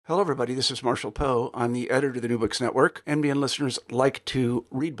Hello, everybody. This is Marshall Poe. I'm the editor of the New Books Network. NBN listeners like to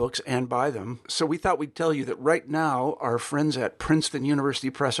read books and buy them. So we thought we'd tell you that right now, our friends at Princeton University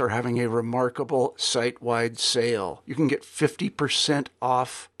Press are having a remarkable site-wide sale. You can get 50%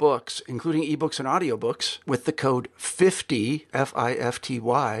 off books, including ebooks and audiobooks, with the code 50,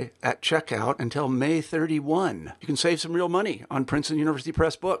 F-I-F-T-Y, at checkout until May 31. You can save some real money on Princeton University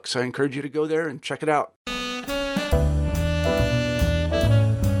Press books. I encourage you to go there and check it out.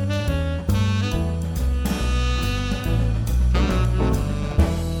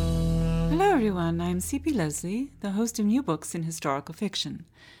 Everyone, I'm C.P. Leslie, the host of New Books in Historical Fiction.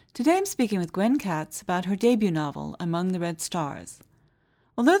 Today I'm speaking with Gwen Katz about her debut novel, Among the Red Stars.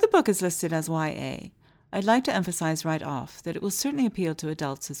 Although the book is listed as YA, I'd like to emphasize right off that it will certainly appeal to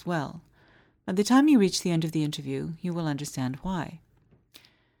adults as well. By the time you reach the end of the interview, you will understand why.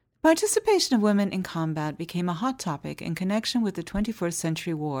 Participation of women in combat became a hot topic in connection with the 21st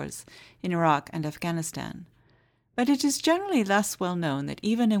century wars in Iraq and Afghanistan. But it is generally less well known that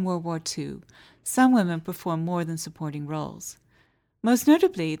even in World War II, some women performed more than supporting roles. Most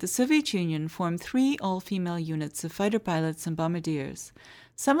notably, the Soviet Union formed 3 all-female units of fighter pilots and bombardiers,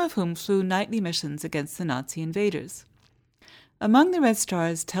 some of whom flew nightly missions against the Nazi invaders. Among the Red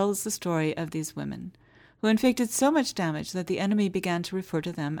Stars tells the story of these women, who inflicted so much damage that the enemy began to refer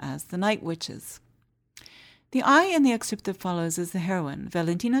to them as the Night Witches. The I in the excerpt that follows is the heroine,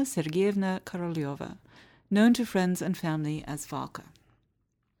 Valentina Sergeyevna Korolyova, known to friends and family as Valka.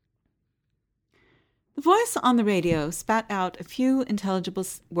 The voice on the radio spat out a few intelligible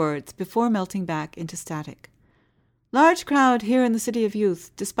words before melting back into static. Large crowd here in the City of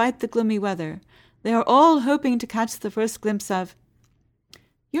Youth, despite the gloomy weather. They are all hoping to catch the first glimpse of...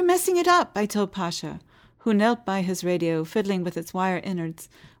 "You're messing it up," I told Pasha, who knelt by his radio, fiddling with its wire innards.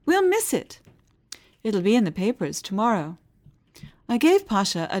 "We'll miss it." "It'll be in the papers tomorrow." I gave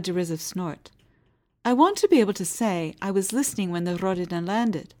Pasha a derisive snort. "I want to be able to say I was listening when the Rodina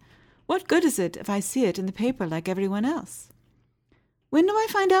landed. What good is it if I see it in the paper like everyone else?" "When do I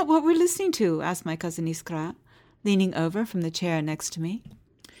find out what we're listening to?" asked my cousin Iskra, leaning over from the chair next to me.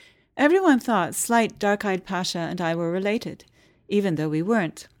 Everyone thought slight, dark-eyed Pasha and I were related, even though we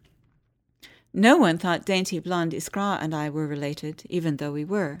weren't. No one thought dainty, blonde Iskra and I were related, even though we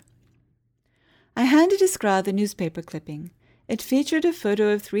were. I handed Iskra the newspaper clipping. It featured a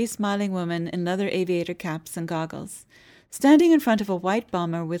photo of 3 smiling women in leather aviator caps and goggles, standing in front of a white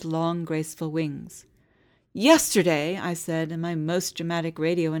bomber with long, graceful wings. "Yesterday," I said in my most dramatic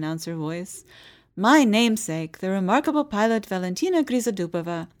radio announcer voice, "my namesake, the remarkable pilot Valentina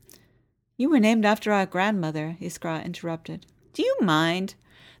Grizadubova—" "You were named after our grandmother," Iskra interrupted. "Do you mind?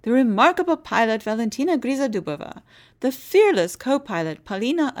 The remarkable pilot Valentina Grizadubova, the fearless co-pilot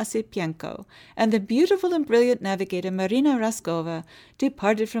Polina Osipenko, and the beautiful and brilliant navigator Marina Raskova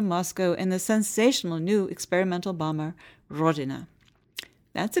departed from Moscow in the sensational new experimental bomber Rodina."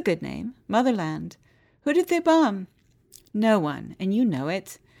 That's a good name. Motherland. Who did they bomb? No one, and you know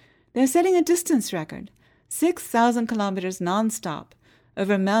it. They're setting a distance record, 6,000 kilometers non-stop,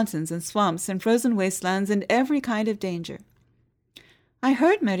 over mountains and swamps and frozen wastelands and every kind of danger. "I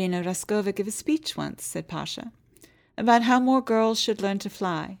heard Marina Raskova give a speech once," said Pasha, "about how more girls should learn to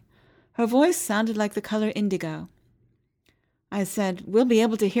fly. Her voice sounded like the color indigo." I said, "We'll be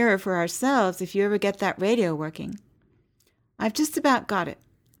able to hear her for ourselves if you ever get that radio working." "I've just about got it.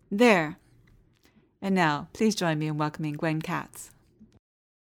 There." And now, please join me in welcoming Gwen Katz.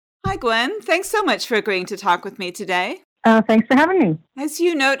 Hi, Gwen. Thanks so much for agreeing to talk with me today. Thanks for having me. As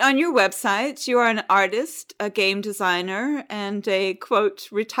you note on your website, you are an artist, a game designer, and a,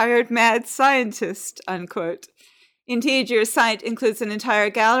 quote, retired mad scientist, unquote. Indeed, your site includes an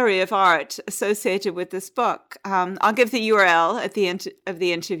entire gallery of art associated with this book. I'll give the URL at the end of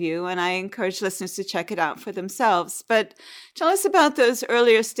the interview, and I encourage listeners to check it out for themselves. But tell us about those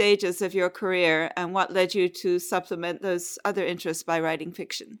earlier stages of your career and what led you to supplement those other interests by writing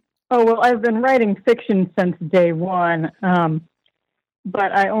fiction. Oh, well, I've been writing fiction since day one,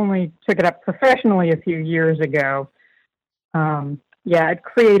 but I only took it up professionally a few years ago.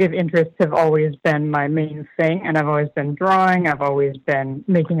 Creative interests have always been my main thing, and I've always been drawing. I've always been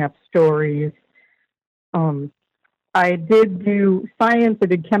making up stories. I did do science. I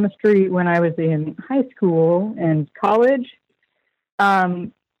did chemistry when I was in high school and college.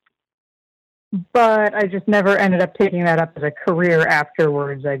 But I just never ended up taking that up as a career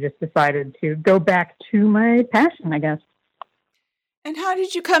afterwards. I just decided to go back to my passion, I guess. And how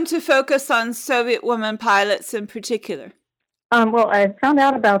did you come to focus on Soviet women pilots in particular? Well, I found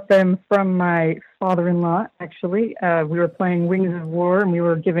out about them from my father-in-law, actually. We were playing Wings of War, and we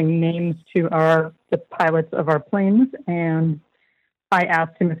were giving names to the pilots of our planes. And I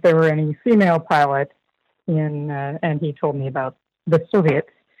asked him if there were any female pilots and he told me about the Soviets.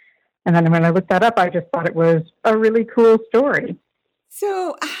 And then when I looked that up, I just thought it was a really cool story.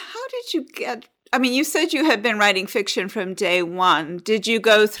 So how did you get, I mean, you said you had been writing fiction from day one. Did you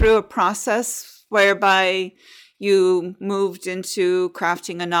go through a process whereby you moved into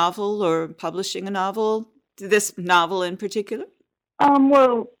crafting a novel or publishing a novel, this novel in particular?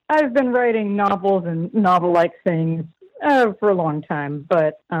 Well, I've been writing novels and novel-like things for a long time,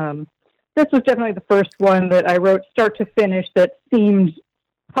 but this was definitely the first one that I wrote start to finish that seemed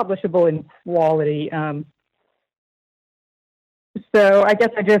publishable in quality. So I guess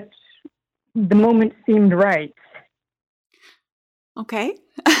the moment seemed right. Okay.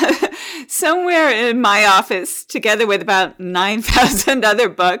 Somewhere in my office, together with about 9,000 other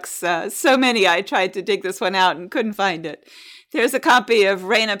books, so many I tried to dig this one out and couldn't find it. There's a copy of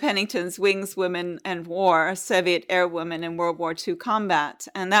Raina Pennington's Wings, Women, and War, Soviet Airwomen in World War II Combat.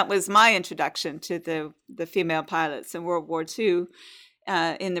 And that was my introduction to the female pilots in World War II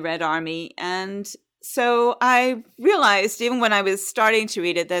in the Red Army. And so I realized, even when I was starting to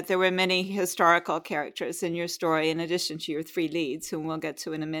read it, that there were many historical characters in your story, in addition to your three leads, whom we'll get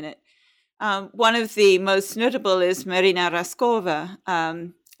to in a minute. One of the most notable is Marina Raskova.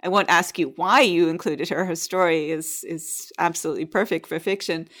 I won't ask you why you included her. Her story is absolutely perfect for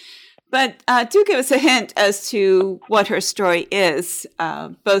fiction. But do give us a hint as to what her story is,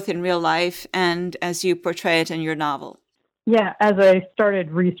 both in real life and as you portray it in your novel. Yeah, as I started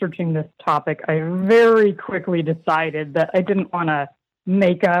researching this topic, I very quickly decided that I didn't want to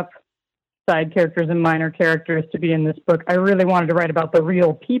make up side characters and minor characters to be in this book. I really wanted to write about the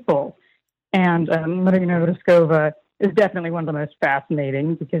real people. And Marina Raskova is definitely one of the most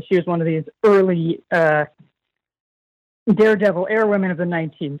fascinating because she was one of these early daredevil airwomen of the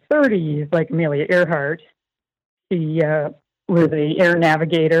 1930s, like Amelia Earhart. She was an air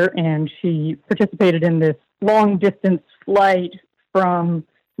navigator, and she participated in this long-distance flight from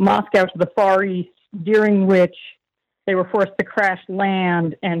Moscow to the Far East, during which they were forced to crash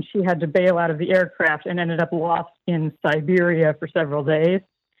land, and she had to bail out of the aircraft and ended up lost in Siberia for several days.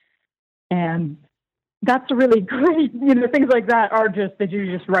 And that's a really great, things like that are just, that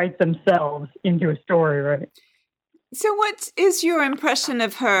you just write themselves into a story, right? So what is your impression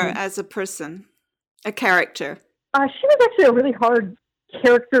of her as a person, a character? She was actually a really hard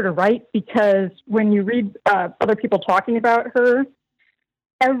character to write because when you read other people talking about her,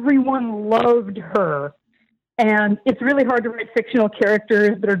 everyone loved her. And it's really hard to write fictional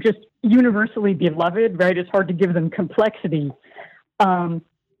characters that are just universally beloved, right? It's hard to give them complexity. And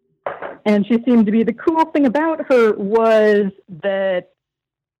she seemed to be, the cool thing about her was that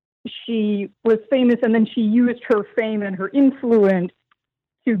she was famous, and then she used her fame and her influence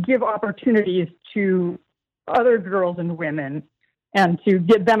to give opportunities to other girls and women and to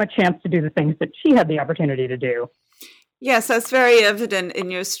give them a chance to do the things that she had the opportunity to do. Yes, that's very evident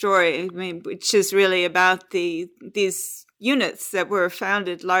in your story, which is really about these units that were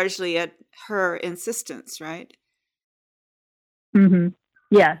founded largely at her insistence, right? Mm-hmm.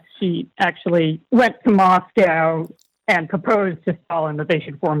 Yes, she actually went to Moscow and proposed to Stalin that they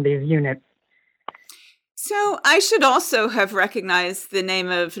should form these units. So I should also have recognized the name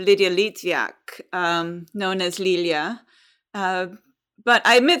of Lydia Litviak, known as Lilia. But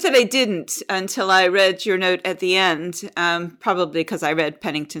I admit that I didn't until I read your note at the end, probably because I read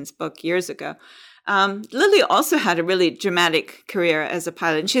Pennington's book years ago. Lily also had a really dramatic career as a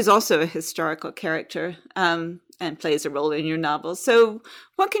pilot, and she's also a historical character and plays a role in your novel. So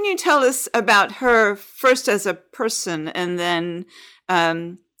what can you tell us about her, first as a person, and then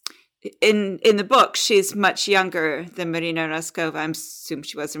in the book, she's much younger than Marina Raskova. I assume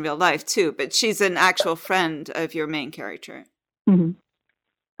she was in real life, too, but she's an actual friend of your main character. Mm-hmm.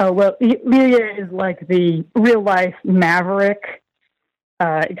 Oh, well, Lilia is like the real-life Maverick,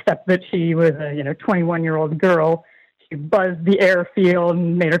 except that she was a 21-year-old girl. She buzzed the airfield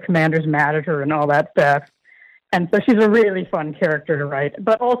and made her commanders mad at her and all that stuff. And so she's a really fun character to write.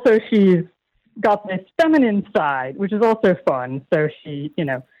 But also she's got this feminine side, which is also fun. So she,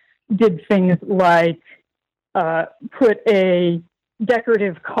 did things like put a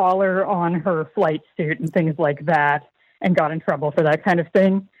decorative collar on her flight suit and things like that, and got in trouble for that kind of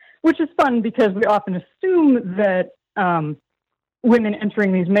thing, which is fun because we often assume that women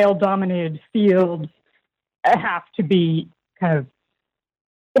entering these male-dominated fields have to kind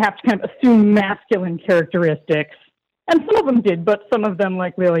of assume masculine characteristics. And some of them did, but some of them,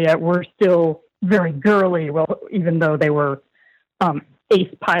 like Lilia, were still very girly, well, even though they were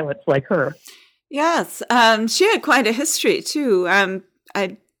ace pilots like her. Yes, she had quite a history, too.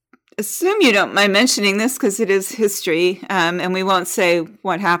 assume you don't mind mentioning this because it is history, and we won't say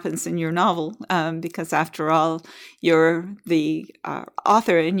what happens in your novel because, after all, you're the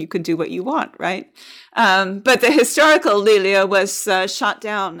author and you can do what you want, right? But the historical Lilia was shot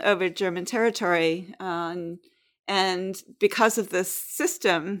down over German territory, and because of this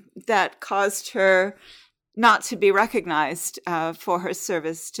system that caused her not to be recognized for her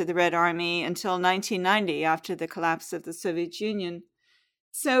service to the Red Army until 1990, after the collapse of the Soviet Union.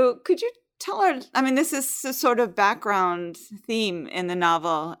 So could you tell our, this is a sort of background theme in the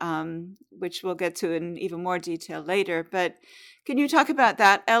novel, which we'll get to in even more detail later, but can you talk about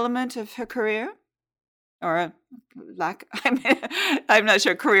that element of her career? Or lack, I'm not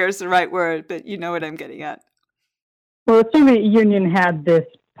sure career is the right word, but you know what I'm getting at. Well, the Soviet Union had this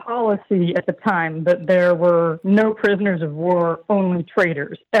policy at the time that there were no prisoners of war, only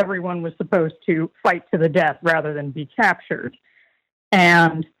traitors. Everyone was supposed to fight to the death rather than be captured.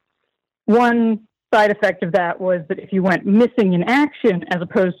 And one side effect of that was that if you went missing in action as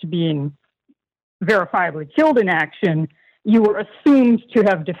opposed to being verifiably killed in action, you were assumed to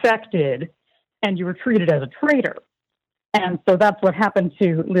have defected and you were treated as a traitor. And so that's what happened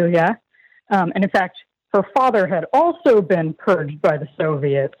to Lilia. And in fact, her father had also been purged by the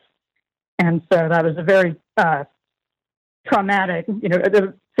Soviets. And so that was a very traumatic,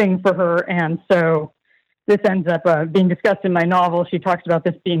 thing for her. And so this ends up being discussed in my novel. She talks about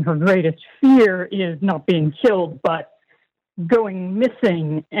this being her greatest fear is not being killed, but going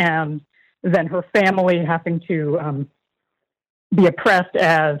missing, and then her family having to be oppressed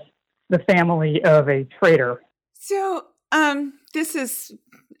as the family of a traitor. So this is,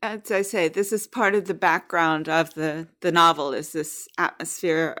 as I say, this is part of the background of the novel, is this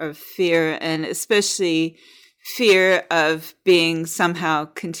atmosphere of fear, and especially fear of being somehow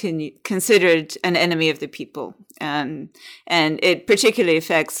considered an enemy of the people. And it particularly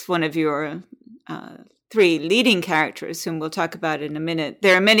affects one of your three leading characters, whom we'll talk about in a minute.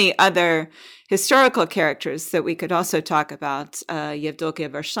 There are many other historical characters that we could also talk about. Yevdokia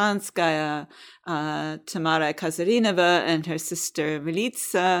Vershanskaya, Tamara Kazarinova and her sister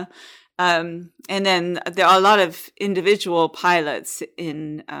Militsa. And then there are a lot of individual pilots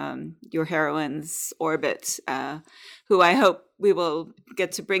in your heroine's orbit, who I hope we will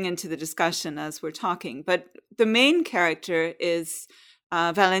get to bring into the discussion as we're talking. But the main character is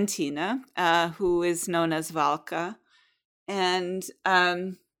Valentina, who is known as Valka. And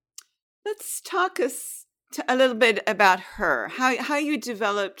let's talk a little bit about her, how you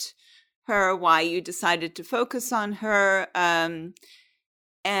developed her, why you decided to focus on her,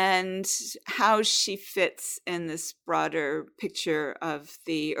 and how she fits in this broader picture of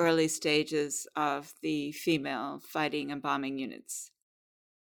the early stages of the female fighting and bombing units.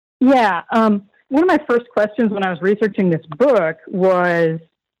 Yeah. One of my first questions when I was researching this book was,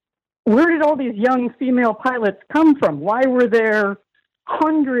 where did all these young female pilots come from? Why were there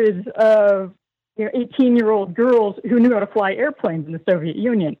hundreds of 18-year-old girls who knew how to fly airplanes in the Soviet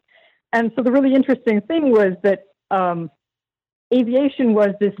Union? And so the really interesting thing was that aviation was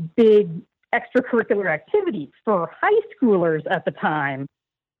this big extracurricular activity for high schoolers at the time.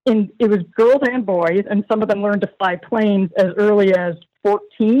 And it was girls and boys, and some of them learned to fly planes as early as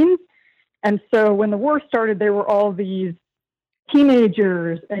 14. And so when the war started, there were all these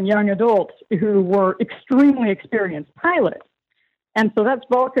teenagers and young adults who were extremely experienced pilots. And so that's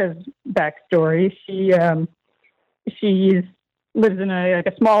Valka's backstory. She lives in a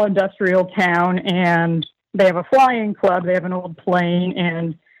small industrial town, and they have a flying club. They have an old plane,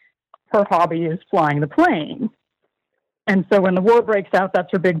 and her hobby is flying the plane. And so when the war breaks out,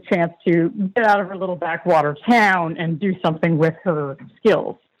 that's her big chance to get out of her little backwater town and do something with her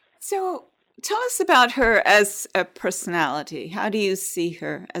skills. So tell us about her as a personality. How do you see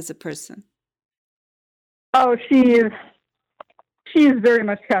her as a person? Oh, she's very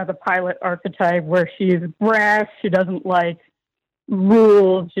much kind of the pilot archetype, where she's brash. She doesn't like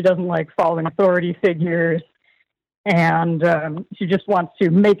rules. She doesn't like following authority figures. And she just wants to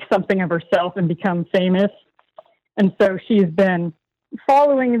make something of herself and become famous. And so she's been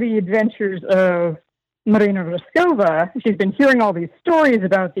following the adventures of Marina Raskova. She's been hearing all these stories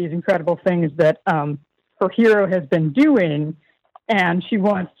about these incredible things that her hero has been doing. And she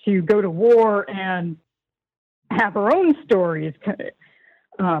wants to go to war and have her own stories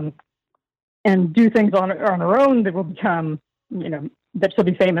and do things on her own that will become, that she'll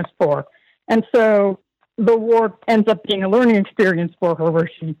be famous for. And so the war ends up being a learning experience for her, where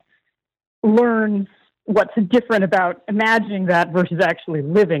she learns what's different about imagining that versus actually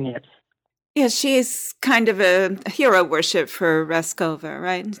living it. Yeah, she's kind of a hero worship for Raskova,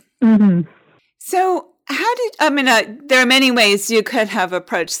 right? Mm-hmm. So there are many ways you could have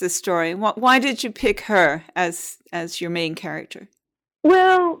approached this story. Why did you pick her as your main character?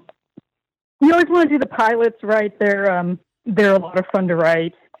 Well, you always want to do the pilots, right? They're a lot of fun to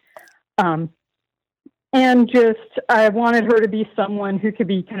write. And just, I wanted her to be someone who could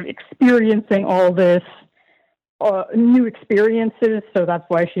be kind of experiencing all this new experiences. So that's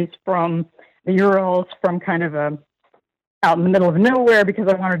why she's from the Urals, from kind of out in the middle of nowhere, because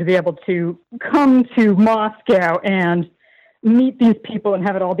I wanted to be able to come to Moscow and meet these people and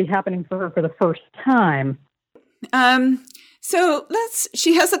have it all be happening for her for the first time.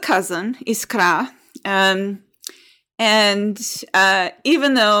 She has a cousin, Iskra. And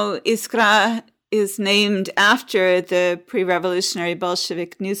even though Iskra is named after the pre-revolutionary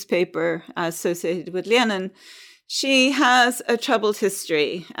Bolshevik newspaper associated with Lenin, she has a troubled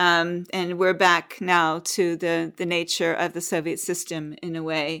history. And we're back now to the nature of the Soviet system in a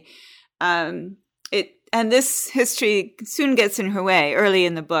way. And this history soon gets in her way early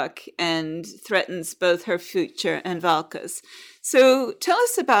in the book and threatens both her future and Valka's. So tell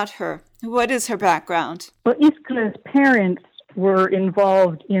us about her. What is her background? Well, Iskra's parents were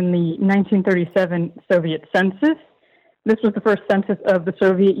involved in the 1937 Soviet census. This was the first census of the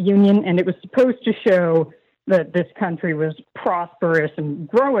Soviet Union, and it was supposed to show that this country was prosperous and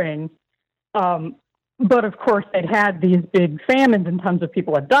growing. But of course, they'd had these big famines and tons of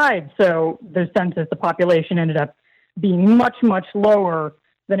people had died. So the census, the population ended up being much, much lower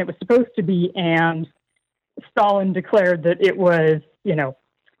than it was supposed to be. And Stalin declared that it was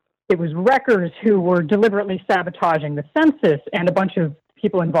wreckers who were deliberately sabotaging the census, and a bunch of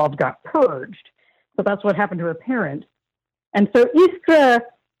people involved got purged. So that's what happened to her parents. And so Iskra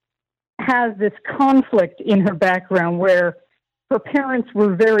has this conflict in her background where her parents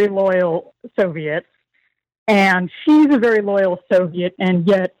were very loyal Soviets, and she's a very loyal Soviet, and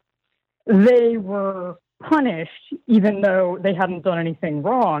yet they were punished even though they hadn't done anything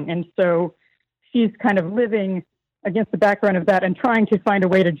wrong. And so she's kind of living against the background of that and trying to find a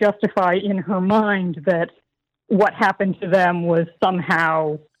way to justify in her mind that what happened to them was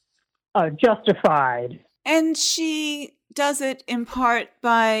somehow justified. And she does it in part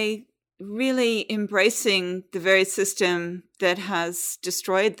by really embracing the very system that has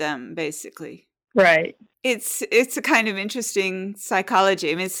destroyed them, basically. Right. It's a kind of interesting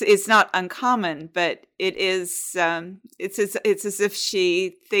psychology. I mean, it's not uncommon, but it is. It's as if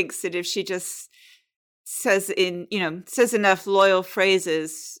she thinks that if she just says enough loyal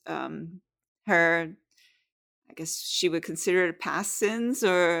phrases, I guess she would consider it past sins,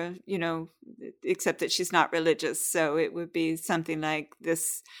 or except that she's not religious, so it would be something like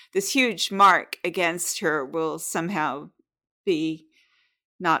this huge mark against her will somehow be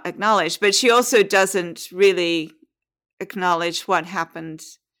not acknowledged. But she also doesn't really acknowledge what happened.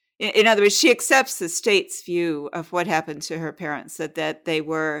 In other words, she accepts the state's view of what happened to her parents, that they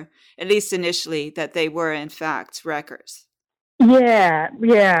were, at least initially, that they were in fact wreckers. Yeah.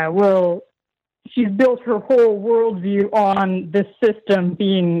 Well, she's built her whole worldview on this system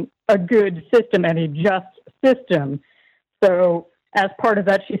being a good system and a just system. So as part of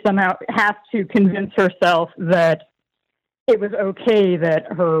that, she somehow has to convince herself that it was okay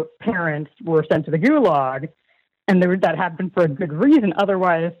that her parents were sent to the Gulag, and that happened for a good reason.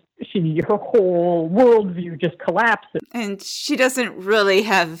 Otherwise, her whole worldview just collapses. And she doesn't really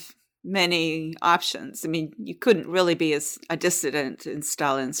have many options. I mean, you couldn't really be a dissident in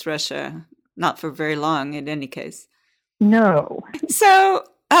Stalin's Russia, not for very long in any case. No. So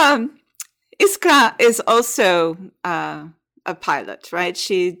Iskra is also a pilot, right?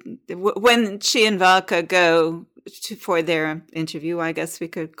 When she and Valka go for their interview, I guess we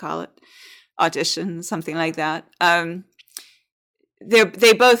could call it, audition, something like that.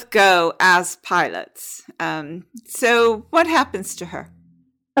 They both go as pilots. So what happens to her?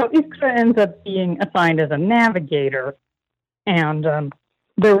 So Iskra ends up being assigned as a navigator, and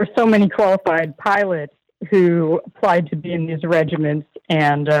there were so many qualified pilots who applied to be in these regiments,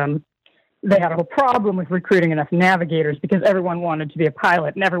 and they had a whole problem with recruiting enough navigators because everyone wanted to be a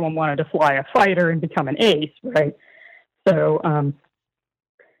pilot and everyone wanted to fly a fighter and become an ace, right? So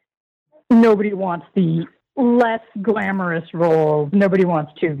nobody wants the less glamorous roles. Nobody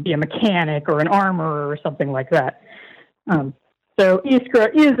wants to be a mechanic or an armorer or something like that. So Iskra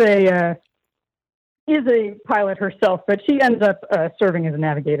is a pilot herself, but she ends up serving as a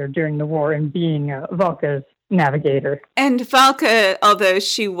navigator during the war and being Valka's navigator. And Valka, although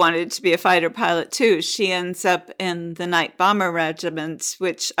she wanted to be a fighter pilot too, she ends up in the Night Bomber Regiment,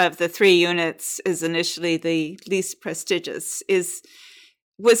 which of the three units is initially the least prestigious.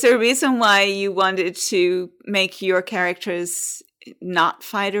 Was there a reason why you wanted to make your characters not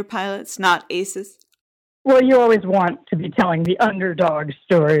fighter pilots, not aces? Well, you always want to be telling the underdog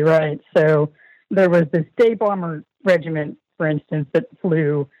story, right? So there was this day bomber regiment, for instance, that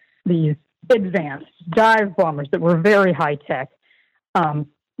flew these advanced dive bombers that were very high tech.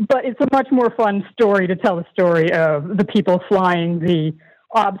 But it's a much more fun story to tell the story of the people flying the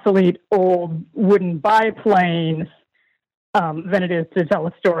obsolete old wooden biplanes than it is to tell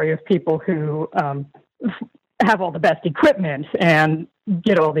a story of people who have all the best equipment and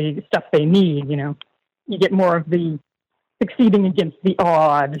get all the stuff they need. You get more of the succeeding against the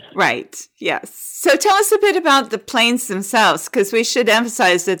odds. Right, yes. So tell us a bit about the planes themselves, because we should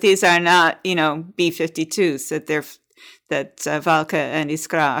emphasize that these are not, B-52s, that Valka and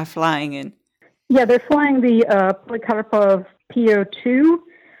Iskra are flying in. Yeah, they're flying the Polikarpov PO2,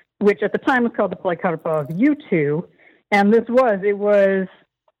 which at the time was called the Polikarpov U2. And it was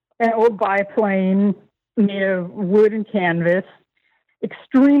an old biplane made of wood and canvas,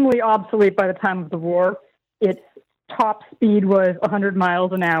 extremely obsolete by the time of the war. Its top speed was 100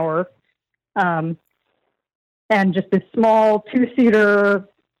 miles an hour, and just this small two-seater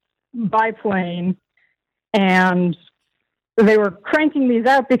biplane. And they were cranking these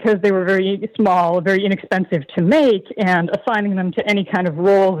out because they were very small, very inexpensive to make, and assigning them to any kind of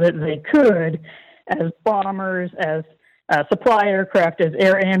role that they could, as bombers, as supply aircraft, as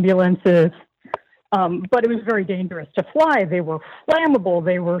air ambulances. But it was very dangerous to fly. They were flammable.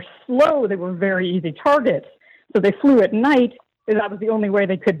 They were slow. They were very easy targets. So they flew at night. And that was the only way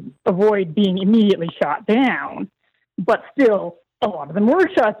they could avoid being immediately shot down. But still, a lot of them were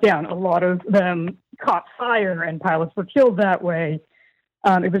shot down. A lot of them caught fire, and pilots were killed that way.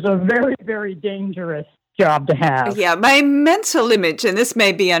 It was a very, very dangerous job to have. Yeah, my mental image, and this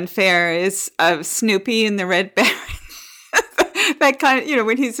may be unfair, is of Snoopy and the Red Baron. That kind of,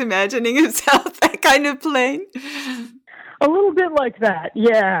 when he's imagining himself, that kind of plane. A little bit like that,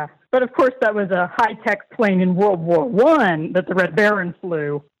 yeah. But of course, that was a high-tech plane in World War I that the Red Baron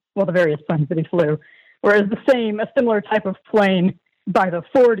flew. Well, the various planes that he flew. Whereas a similar type of plane by the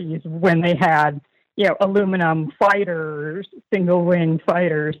 40s, when they had, aluminum fighters, single-wing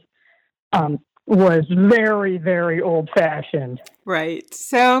fighters, was very, very old-fashioned. Right.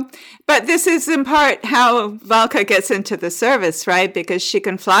 So, but this is in part how Valka gets into the service, right? Because she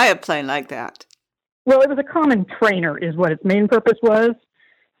can fly a plane like that. Well, it was a common trainer is what its main purpose was.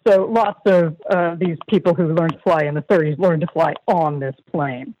 So lots of these people who learned to fly in the 30s learned to fly on this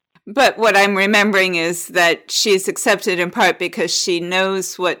plane. But what I'm remembering is that she's accepted in part because she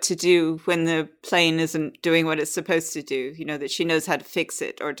knows what to do when the plane isn't doing what it's supposed to do, that she knows how to fix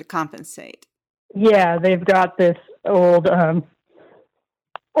it or to compensate. Yeah, they've got this old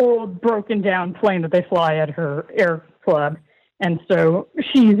broken down plane that they fly at her air club. And so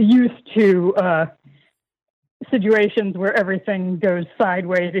she's used to situations where everything goes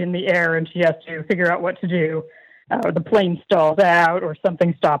sideways in the air and she has to figure out what to do. Or the plane stalls out or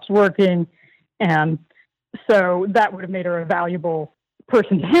something stops working. And so that would have made her a valuable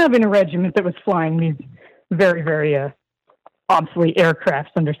person to have in a regiment that was flying these very, very obsolete aircrafts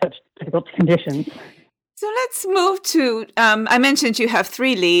under such difficult conditions. So let's move to, I mentioned you have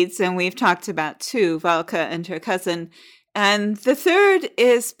 3 leads, and we've talked about 2, Valka and her cousin. And the third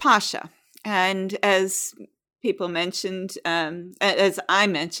is Pasha. And as people mentioned, as I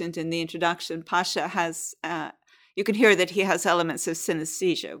mentioned in the introduction, Pasha has, you can hear that he has elements of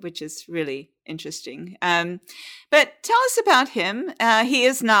synesthesia, which is really interesting. But tell us about him. He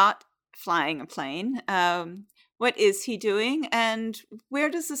is not flying a plane. What is he doing, and where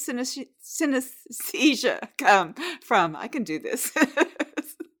does the synesthesia come from? I can do this.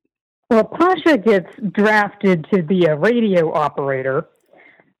 Well, Pasha gets drafted to be a radio operator,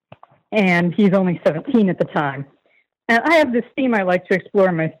 and he's only 17 at the time. And I have this theme I like to explore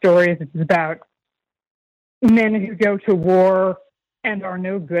in my stories. It's about men who go to war and are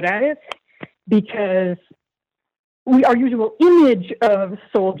no good at it, because our usual image of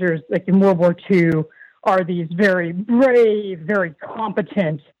soldiers, like in World War II, are these very brave, very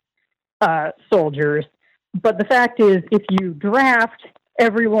competent soldiers. But the fact is, if you draft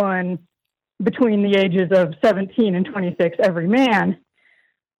everyone between the ages of 17 and 26, every man,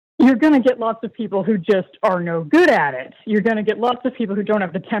 you're going to get lots of people who just are no good at it. You're going to get lots of people who don't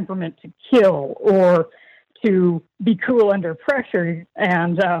have the temperament to kill or to be cool under pressure.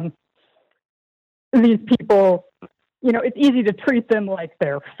 And these people, it's easy to treat them like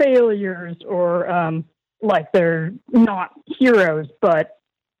they're failures or like they're not heroes, but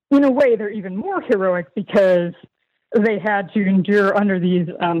in a way they're even more heroic because they had to endure under these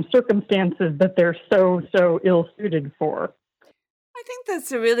circumstances that they're so ill-suited for. I think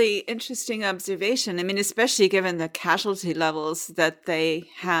that's a really interesting observation. I mean, especially given the casualty levels that they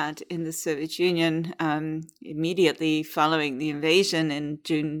had in the Soviet Union immediately following the invasion in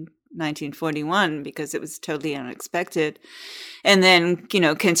June 1941, because it was totally unexpected. And then,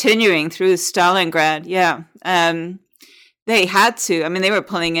 continuing through Stalingrad. Yeah. They had to. I mean, they were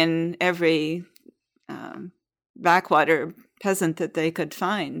pulling in every backwater peasant that they could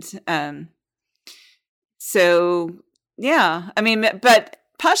find. So, yeah, I mean, but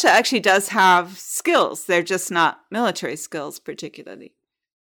Pasha actually does have skills. They're just not military skills particularly.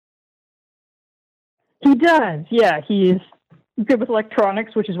 He does, yeah. He's good with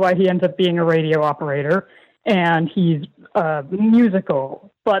electronics, which is why he ends up being a radio operator. And he's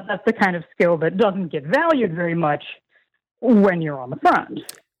musical, but that's the kind of skill that doesn't get valued very much when you're on the front.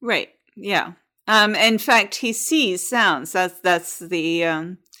 Right, yeah. In fact, he sees sounds. That's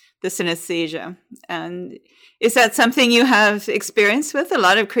the synesthesia. And is that something you have experience with? A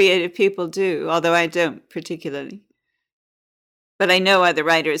lot of creative people do, although I don't particularly. But I know other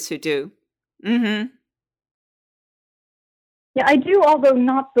writers who do. Mm-hmm. Yeah, I do, although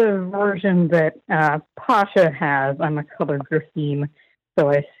not the version that Pasha has. I'm a color grapheme,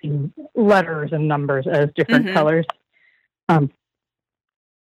 so I see letters and numbers as different colors.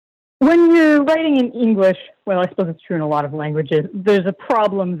 When you're writing in English, well, I suppose it's true in a lot of languages, there's a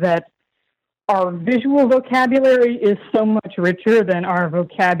problem that our visual vocabulary is so much richer than our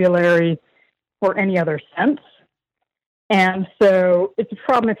vocabulary for any other sense. And so it's a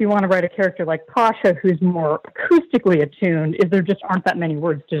problem if you want to write a character like Pasha, who's more acoustically attuned, is there just aren't that many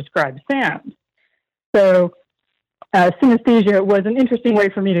words to describe sound. So synesthesia was an interesting way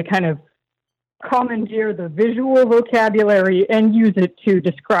for me to kind of commandeer the visual vocabulary and use it to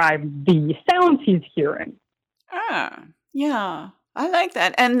describe the sounds he's hearing. Ah, yeah, I like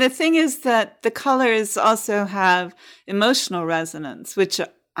that. And the thing is that the colors also have emotional resonance, which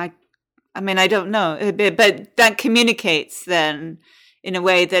I mean, I don't know, but that communicates then in a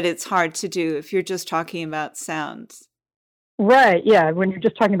way that it's hard to do if you're just talking about sounds. Right, yeah. When you're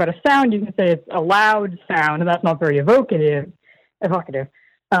just talking about a sound, you can say it's a loud sound, and that's not very evocative.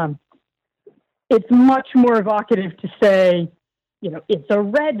 It's much more evocative to say, it's a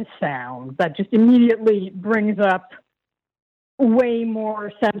red sound. That just immediately brings up way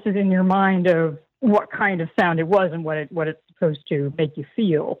more senses in your mind of what kind of sound it was and what it's supposed to make you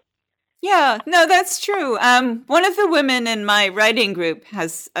feel. Yeah, no, that's true. One of the women in my writing group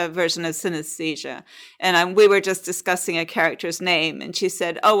has a version of synesthesia, and we were just discussing a character's name, and she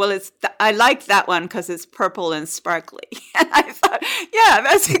said, "Oh, well, I like that one because it's purple and sparkly." And I thought, yeah,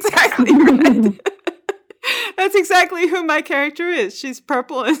 that's exactly right. That's exactly who my character is. She's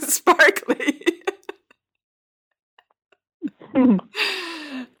purple and sparkly.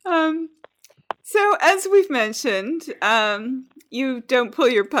 So, as we've mentioned, you don't pull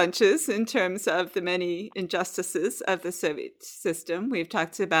your punches in terms of the many injustices of the Soviet system. We've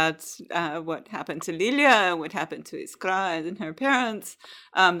talked about what happened to Lilia, what happened to Iskra and her parents,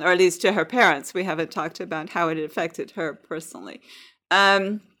 or at least to her parents. We haven't talked about how it affected her personally.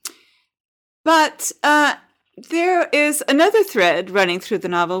 But there is another thread running through the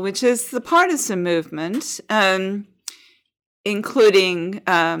novel, which is the partisan movement, including,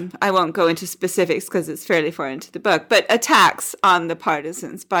 I won't go into specifics because it's fairly far into the book, but attacks on the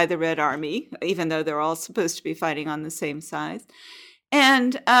partisans by the Red Army, even though they're all supposed to be fighting on the same side.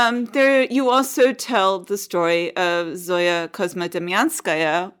 And there, you also tell the story of Zoya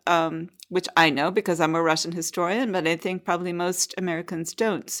Kozma-Demyanskaya, which I know because I'm a Russian historian, but I think probably most Americans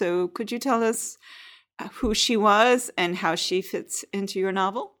don't. So could you tell us who she was and how she fits into your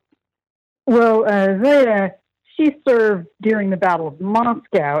novel? Well, Zoya, she served during the Battle of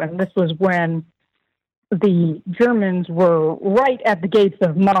Moscow, and this was when the Germans were right at the gates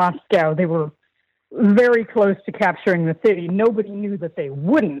of Moscow. They were very close to capturing the city. Nobody knew that they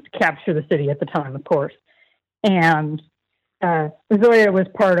wouldn't capture the city at the time, of course. And Zoya was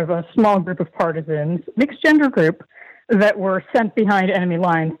part of a small group of partisans, mixed gender group, that were sent behind enemy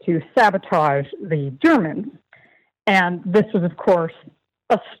lines to sabotage the Germans. And this was, of course,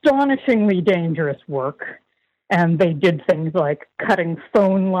 astonishingly dangerous work. And they did things like cutting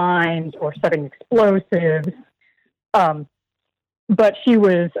phone lines or setting explosives. But she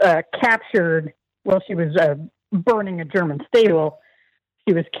was captured while she was burning a German stable.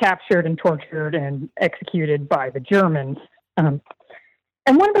 She was captured and tortured and executed by the Germans. And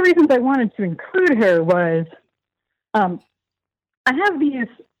one of the reasons I wanted to include her was I have these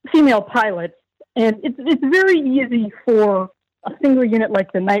female pilots, and it's very easy for a single unit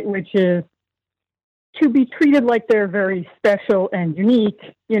like the Night Witches to be treated like they're very special and unique.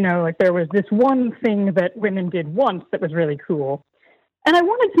 Like there was this one thing that women did once that was really cool. And I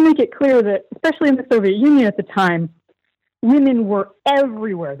wanted to make it clear that, especially in the Soviet Union at the time, women were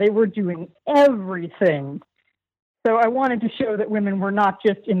everywhere. They were doing everything. So I wanted to show that women were not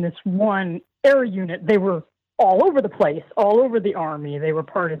just in this one air unit. They were all over the place, all over the army. They were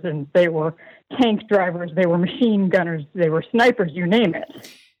partisans. They were tank drivers. They were machine gunners. They were snipers, you name it.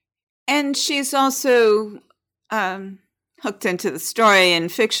 And she's also hooked into the story in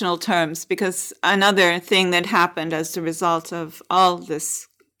fictional terms, because another thing that happened as a result of all this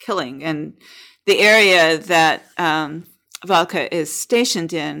killing and the area that Valka is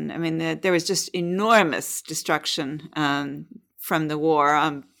stationed in, I mean, there was just enormous destruction from the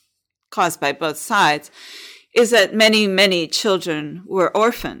war caused by both sides, is that many, many children were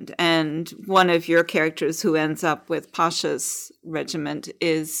orphaned. And one of your characters who ends up with Pasha's regiment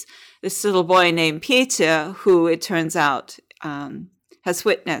is this little boy named Petya, who it turns out has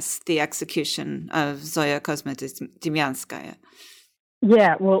witnessed the execution of Zoya Kozma-Demyanskaya.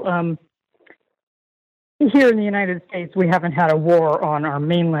 Yeah, well, here in the United States, we haven't had a war on our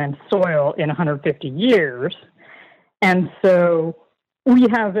mainland soil in 150 years. And so we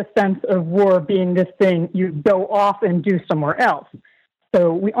have a sense of war being this thing you go off and do somewhere else.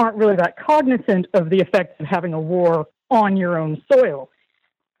 So we aren't really that cognizant of the effects of having a war on your own soil.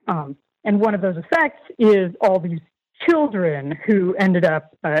 And one of those effects is all these children who ended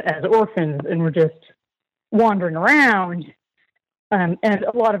up as orphans and were just wandering around. And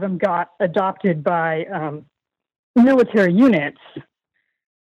a lot of them got adopted by military units.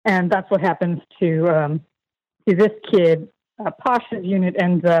 And that's what happens to this kid. Pasha's unit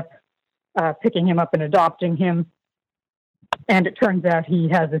ends up picking him up and adopting him. And it turns out he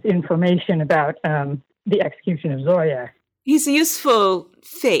has this information about the execution of Zoya. He's a useful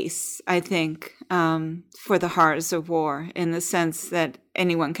face, I think, for the horrors of war, in the sense that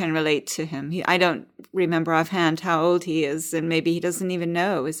anyone can relate to him. I don't remember offhand how old he is, and maybe he doesn't even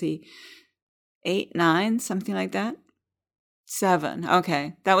know. Is he 8, 9, something like that? 7.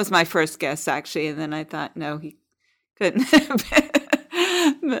 Okay. That was my first guess, actually. And then I thought, no, he couldn't have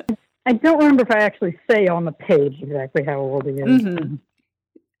been. I don't remember if I actually say on the page exactly how old he is. Mm-hmm.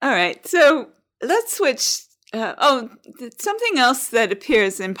 All right. So let's switch. Something else that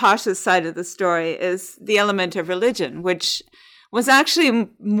appears in Pasha's side of the story is the element of religion, which was actually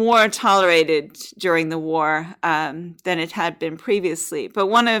more tolerated during the war than it had been previously. But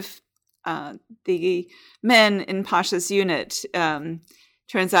one of the men in Pasha's unit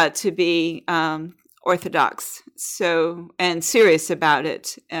turns out to be Orthodox, and serious about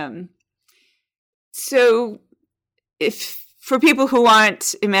it. So if for people who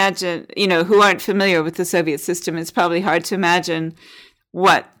aren't familiar with the Soviet system, it's probably hard to imagine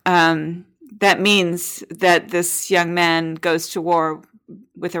what that means, that this young man goes to war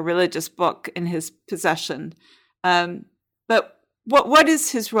with a religious book in his possession. But what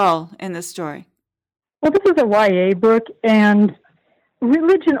is his role in this story? Well, this is a YA book, and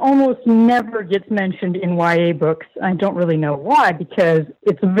religion almost never gets mentioned in YA books. I don't really know why, because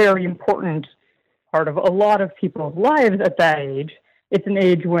it's a very important part of a lot of people's lives at that age. It's an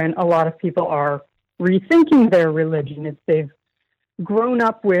age when a lot of people are rethinking their religion. They've grown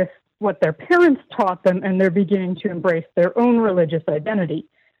up with what their parents taught them, and they're beginning to embrace their own religious identity.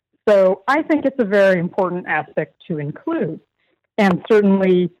 So I think it's a very important aspect to include. And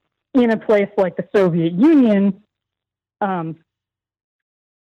certainly in a place like the Soviet Union,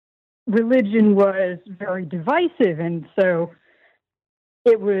 religion was very divisive, and so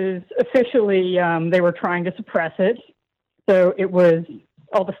it was officially, they were trying to suppress it. So it was,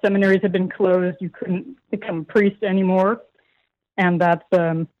 all the seminaries had been closed. You couldn't become a priest anymore. And that's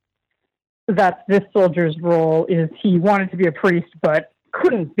this soldier's role, is he wanted to be a priest, but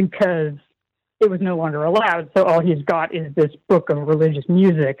couldn't because it was no longer allowed. So all he's got is this book of religious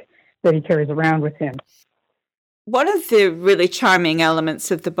music that he carries around with him. One of the really charming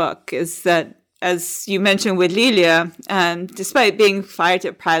elements of the book is that, as you mentioned with Lilia, despite being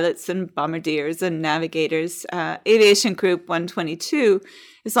fighter pilots and bombardiers and navigators, Aviation Group 122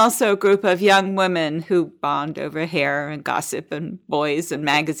 is also a group of young women who bond over hair and gossip and boys and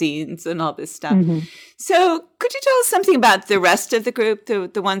magazines and all this stuff. Mm-hmm. So could you tell us something about the rest of the group,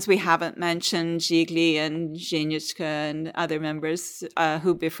 the ones we haven't mentioned, Zhigli and Zhenyushka and other members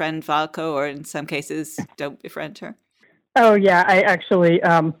who befriend Valka, or in some cases don't befriend her? Oh, yeah. I actually...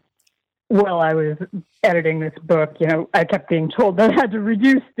 While I was editing this book, I kept being told that I had to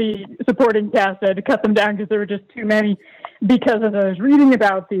reduce the supporting cast. I had to cut them down because there were just too many. Because as I was reading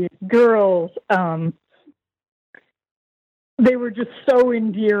about these girls, they were just so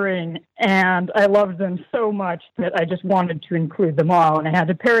endearing, and I loved them so much that I just wanted to include them all. And I had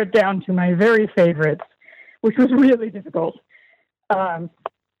to pare it down to my very favorites, which was really difficult.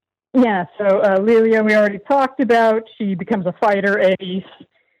 So Lilia, we already talked about. She becomes a fighter ace.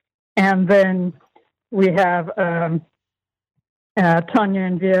 And then we have Tanya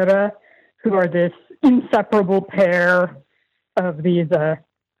and Vera, who are this inseparable pair of these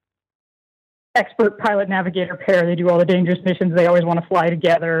expert pilot navigator pair. They do all the dangerous missions. They always want to fly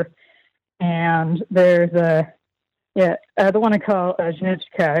together. And there's the one I call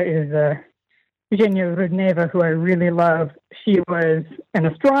Zhnechka is Eugenia Rudneva, who I really love. She was an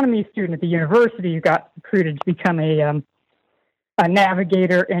astronomy student at the university who got recruited to become a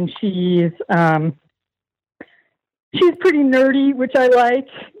navigator, and she's pretty nerdy, which I like.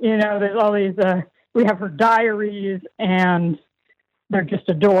 There's all these. We have her diaries, and they're just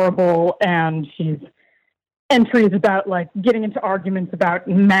adorable. And she's entries about like getting into arguments about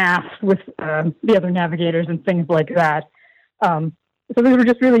math with the other navigators and things like that. So those were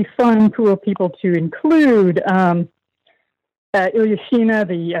just really fun, cool people to include. Ilyashina,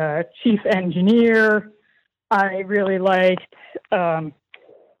 the chief engineer, I really liked.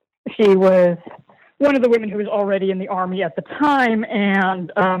 She was one of the women who was already in the Army at the time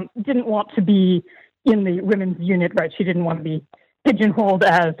and didn't want to be in the women's unit, right? She didn't want to be pigeonholed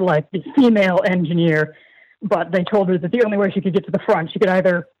as like the female engineer, but they told her that the only way she could get to the front, she could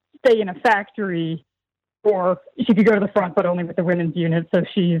either stay in a factory or she could go to the front, but only with the women's unit. So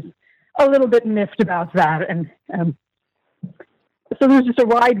she's a little bit miffed about that. And so there's just a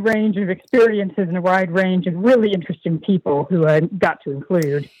wide range of experiences and a wide range of really interesting people who I got to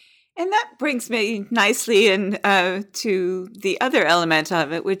include. And that brings me nicely to the other element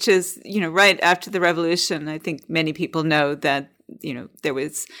of it, which is, right after the revolution, I think many people know that, there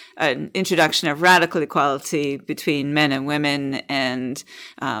was an introduction of radical equality between men and women, and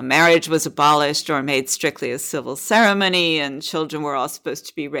marriage was abolished or made strictly a civil ceremony, and children were all supposed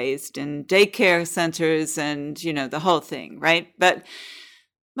to be raised in daycare centers and, the whole thing, right? But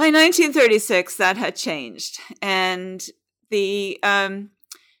by 1936, that had changed. And the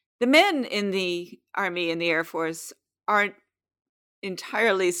men in the Army and the Air Force aren't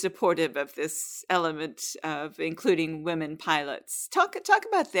entirely supportive of this element of including women pilots. Talk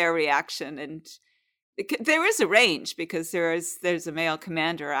about their reaction. And there is a range because there's a male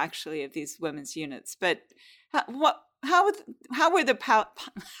commander actually of these women's units. But how were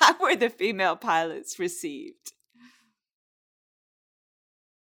the female pilots received?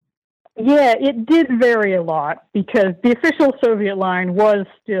 Yeah, it did vary a lot because the official Soviet line was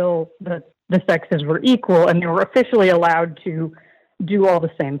still the sexes were equal and they were officially allowed to do all the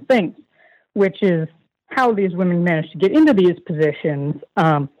same things, which is how these women managed to get into these positions.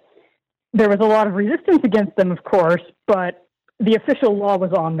 There was a lot of resistance against them, of course, but the official law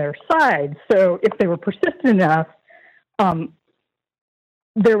was on their side. So if they were persistent enough,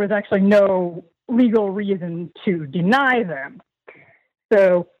 there was actually no legal reason to deny them.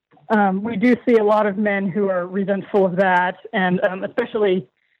 So we do see a lot of men who are resentful of that, and especially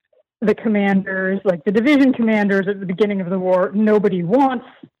the commanders, like the division commanders at the beginning of the war. Nobody wants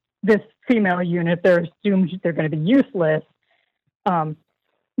this female unit. They're assumed they're going to be useless.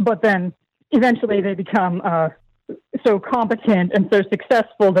 But then eventually they become so competent and so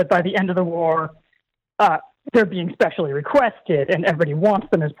successful that by the end of the war, they're being specially requested and everybody wants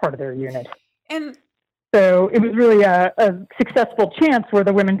them as part of their unit. And so it was really a successful chance where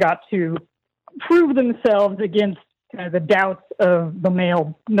the women got to prove themselves against the doubts of the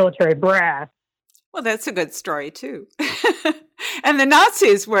male military brass. Well, that's a good story, too. And the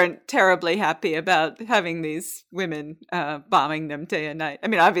Nazis weren't terribly happy about having these women bombing them day and night. I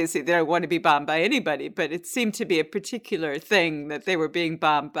mean, obviously, they don't want to be bombed by anybody, but it seemed to be a particular thing that they were being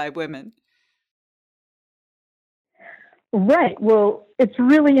bombed by women. Right. Well, it's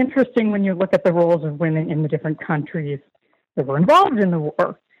really interesting when you look at the roles of women in the different countries that were involved in the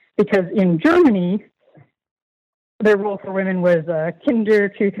war. Because in Germany, their role for women was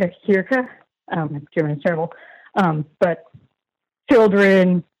Kinderküche. German is terrible. But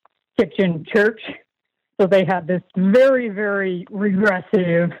children, kitchen, church. So they had this very, very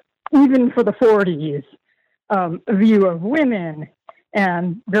regressive, even for the 40s, view of women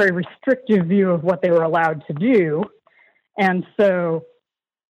and very restrictive view of what they were allowed to do. And so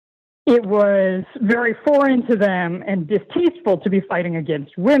it was very foreign to them and distasteful to be fighting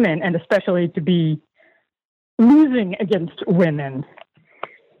against women, and especially to be losing against women,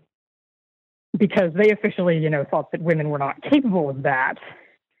 because they officially, thought that women were not capable of that.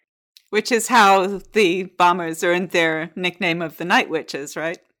 Which is how the bombers earned their nickname of the Night Witches,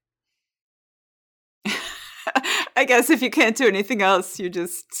 right? I guess if you can't do anything else, you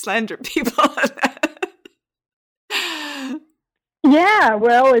just slander people. Yeah,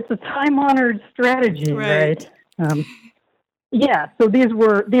 well, it's a time-honored strategy, right? Yeah, so these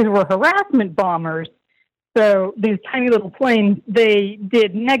were harassment bombers. So these tiny little planes, they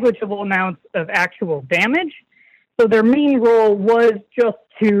did negligible amounts of actual damage. So their main role was just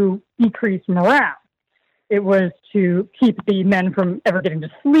to decrease morale. It was to keep the men from ever getting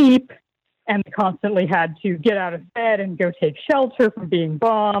to sleep, and they constantly had to get out of bed and go take shelter from being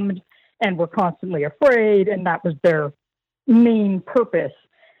bombed, and were constantly afraid, and that was their main purpose.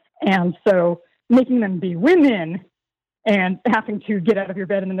 And so making them be women and having to get out of your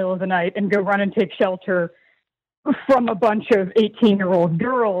bed in the middle of the night and go run and take shelter from a bunch of 18-year-old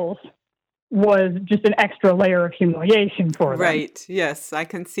girls was just an extra layer of humiliation for them. Right. Yes, I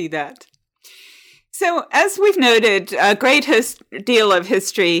can see that. So, as we've noted, a great deal of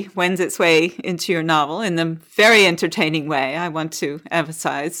history wends its way into your novel in a very entertaining way, I want to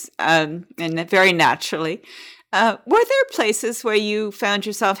emphasize, and very naturally. Were there places where you found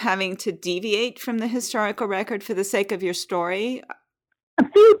yourself having to deviate from the historical record for the sake of your story? A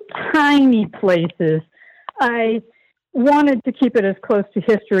few tiny places. I wanted to keep it as close to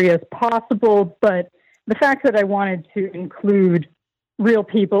history as possible, but the fact that I wanted to include real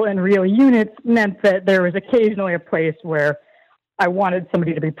people and real units meant that there was occasionally a place where I wanted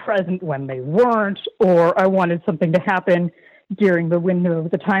somebody to be present when they weren't, or I wanted something to happen during the window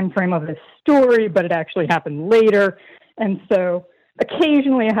of the time frame of the story, but it actually happened later. And so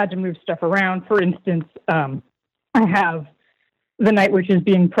occasionally I had to move stuff around. For instance, I have the Night Witches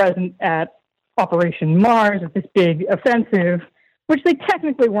being present at Operation Mars, at this big offensive, which they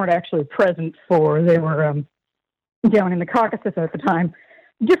technically weren't actually present for. They were down in the Caucasus at the time.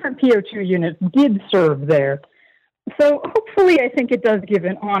 Different PO2 units did serve there. So hopefully I think it does give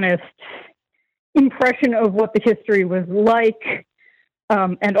an honest impression of what the history was like,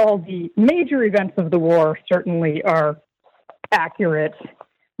 and all the major events of the war certainly are accurate.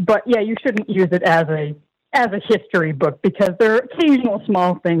 But yeah, you shouldn't use it as a history book, because there are occasional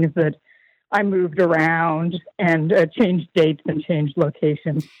small things that I moved around and changed dates and changed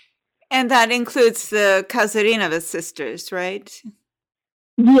locations. And that includes the Kazarinova sisters, right?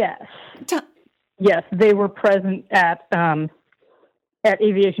 Yes. Yes, they were present at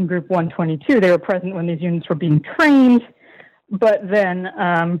Aviation Group 122. They were present when these units were being trained, but then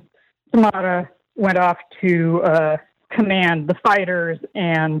Tamara went off to command the fighters,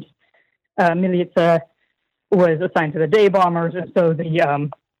 and Milica was assigned to the day bombers, and so the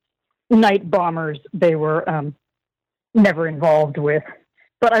night bombers they were never involved with.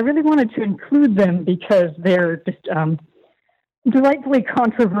 But I really wanted to include them because they're just delightfully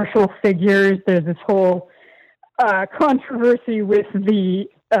controversial figures. There's this whole controversy with the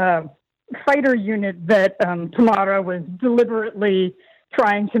fighter unit that Tamara was deliberately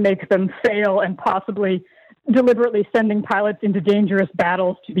trying to make them fail, and possibly deliberately sending pilots into dangerous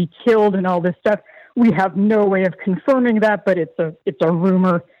battles to be killed and all this stuff. We have no way of confirming that, but it's a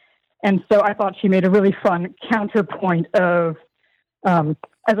rumor. And so I thought she made a really fun counterpoint of,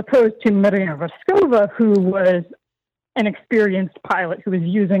 as opposed to Marina Voskova, who was an experienced pilot who was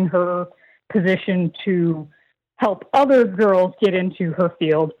using her position to help other girls get into her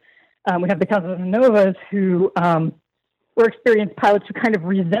field. We have the Kazanovas, who were experienced pilots who kind of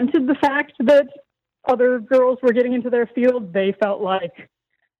resented the fact that other girls were getting into their field. They felt like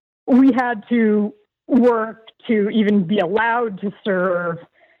we had to work to even be allowed to serve,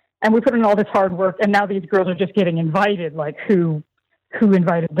 and we put in all this hard work, and now these girls are just getting invited. Like, who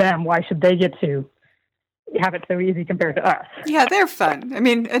invited them? Why should they get to have it so easy compared to us? Yeah, they're fun. I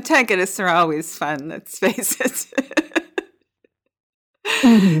mean, antagonists are always fun, let's face it.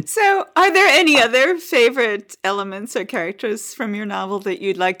 Mm-hmm. So, are there any other favorite elements or characters from your novel that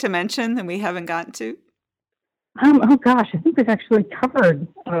you'd like to mention that we haven't gotten to? Oh gosh, I think we've actually covered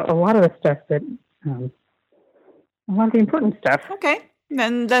a lot of the stuff that, a lot of the important stuff. Okay,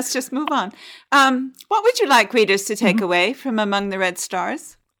 then let's just move on. What would you like readers to take away from Among the Red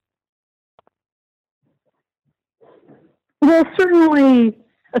Stars? Well, certainly,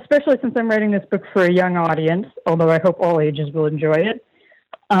 especially since I'm writing this book for a young audience, although I hope all ages will enjoy it.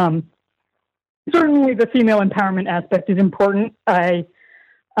 Certainly the female empowerment aspect is important. I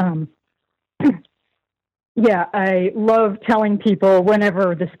love telling people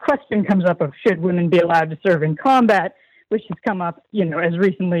whenever this question comes up of should women be allowed to serve in combat, which has come up, as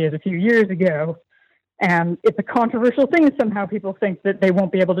recently as a few years ago. And it's a controversial thing. Somehow people think that they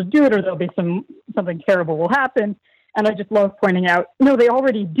won't be able to do it, or there'll be something terrible will happen. And I just love pointing out, no, they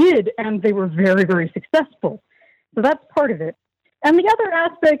already did, and they were very, very successful. So that's part of it. And the other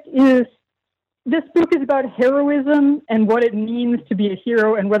aspect is this book is about heroism and what it means to be a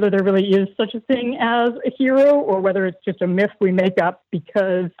hero, and whether there really is such a thing as a hero, or whether it's just a myth we make up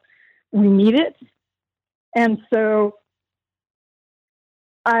because we need it. And so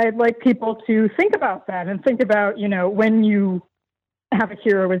I'd like people to think about that and think about, when you have a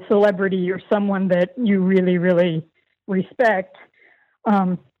hero, a celebrity, or someone that you really, really respect,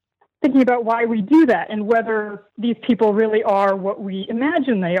 thinking about why we do that and whether these people really are what we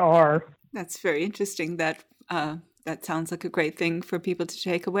imagine they are. That's very interesting. That sounds like a great thing for people to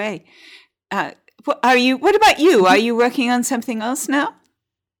take away. What about you? Are you working on something else now?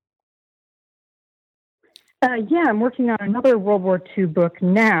 Yeah, I'm working on another World War II book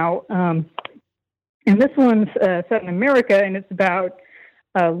now. And this one's set in America, and it's about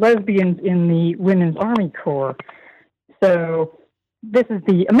lesbians in the Women's Army Corps. So this is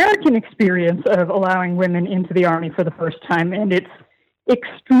the American experience of allowing women into the Army for the first time, and it's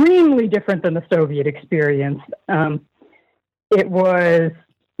extremely different than the Soviet experience. It was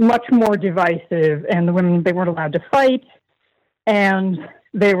much more divisive, and the women, they weren't allowed to fight, and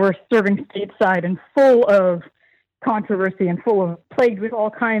they were serving stateside and full of controversy and plagued with all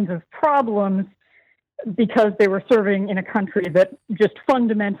kinds of problems because they were serving in a country that just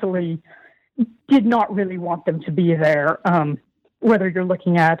fundamentally did not really want them to be there. Whether you're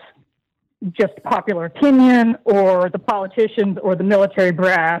looking at just popular opinion or the politicians or the military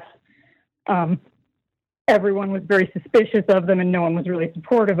brass, everyone was very suspicious of them and no one was really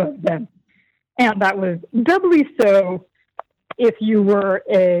supportive of them. And that was doubly so if you were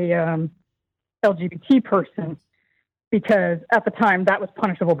a LGBT person, because at the time that was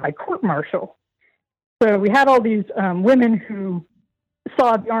punishable by court-martial. So we had all these women who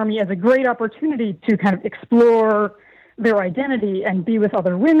saw the Army as a great opportunity to kind of explore their identity and be with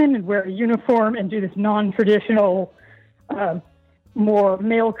other women and wear a uniform and do this non-traditional, more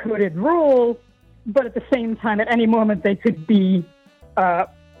male-coded role. But at the same time, at any moment, they could be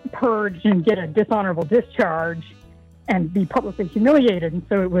purged and get a dishonorable discharge and be publicly humiliated. And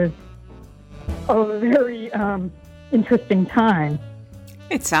so it was a very interesting time.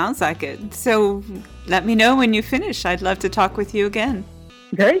 It sounds like it. So let me know when you finish. I'd love to talk with you again.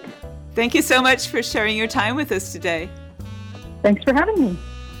 Great. Thank you so much for sharing your time with us today. Thanks for having me.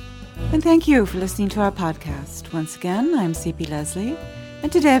 And thank you for listening to our podcast. Once again, I'm C.P. Leslie,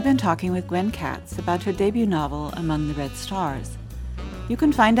 and today I've been talking with Gwen Katz about her debut novel, Among the Red Stars. You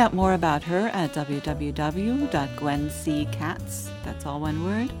can find out more about her at www.gwenckatz, that's all one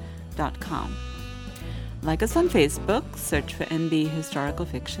word, .com. Like us on Facebook, search for NB Historical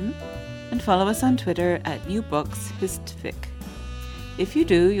Fiction, and follow us on Twitter at NewBooksHistfic. If you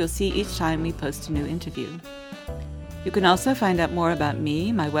do, you'll see each time we post a new interview. You can also find out more about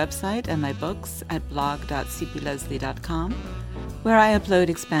me, my website, and my books at blog.cpleslie.com, where I upload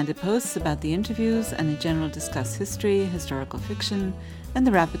expanded posts about the interviews and in general discuss history, historical fiction, and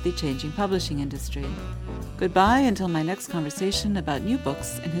the rapidly changing publishing industry. Goodbye until my next conversation about new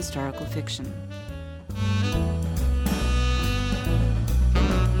books in historical fiction.